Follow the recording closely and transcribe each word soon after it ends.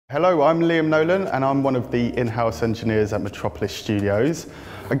Hello, I'm Nolan and I'm one of the in-house engineers at Metropolis Studios.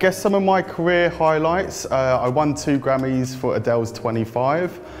 I guess some of my career highlights, I won 2 Grammys for Adele's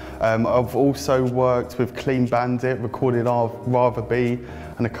 25. I've also worked with Clean Bandit, recorded Rather Be,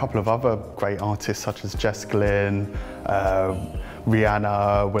 and a couple of other great artists such as Jess Glynn,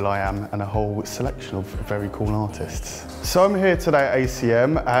 Rihanna, will.i.am, and a whole selection of very cool artists. So I'm here today at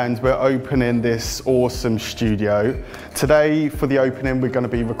ACM and we're opening this awesome studio. Today for the opening we're going to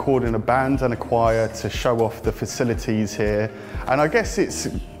be recording a band and a choir to show off the facilities here. And I guess it's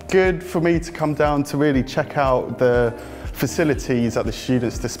good for me to come down to really check out the facilities at the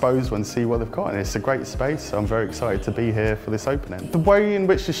students' disposal and see what they've got. And it's a great space, so I'm very excited to be here for this opening. The way in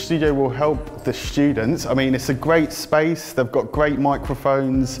which the studio will help the students, I mean, it's a great space. They've got great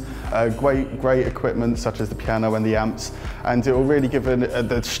microphones, great equipment such as the piano and the amps, and it will really give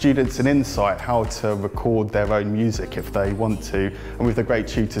the students an insight how to record their own music if they want to. And with the great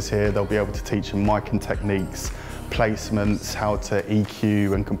tutors here, they'll be able to teach them miking techniques, placements, how to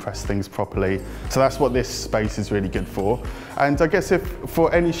EQ and compress things properly. So that's what this space is really good for. And I guess if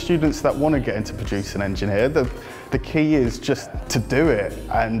for any students that want to get into produce and engineer, the key is just to do it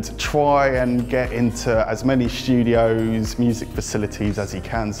and try and get into as many studios, music facilities as you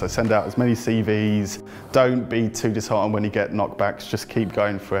can. So send out as many CVs. Don't be too disheartened when you get knockbacks. Just keep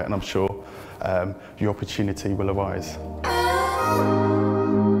going for it, and I'm sure your opportunity will arise.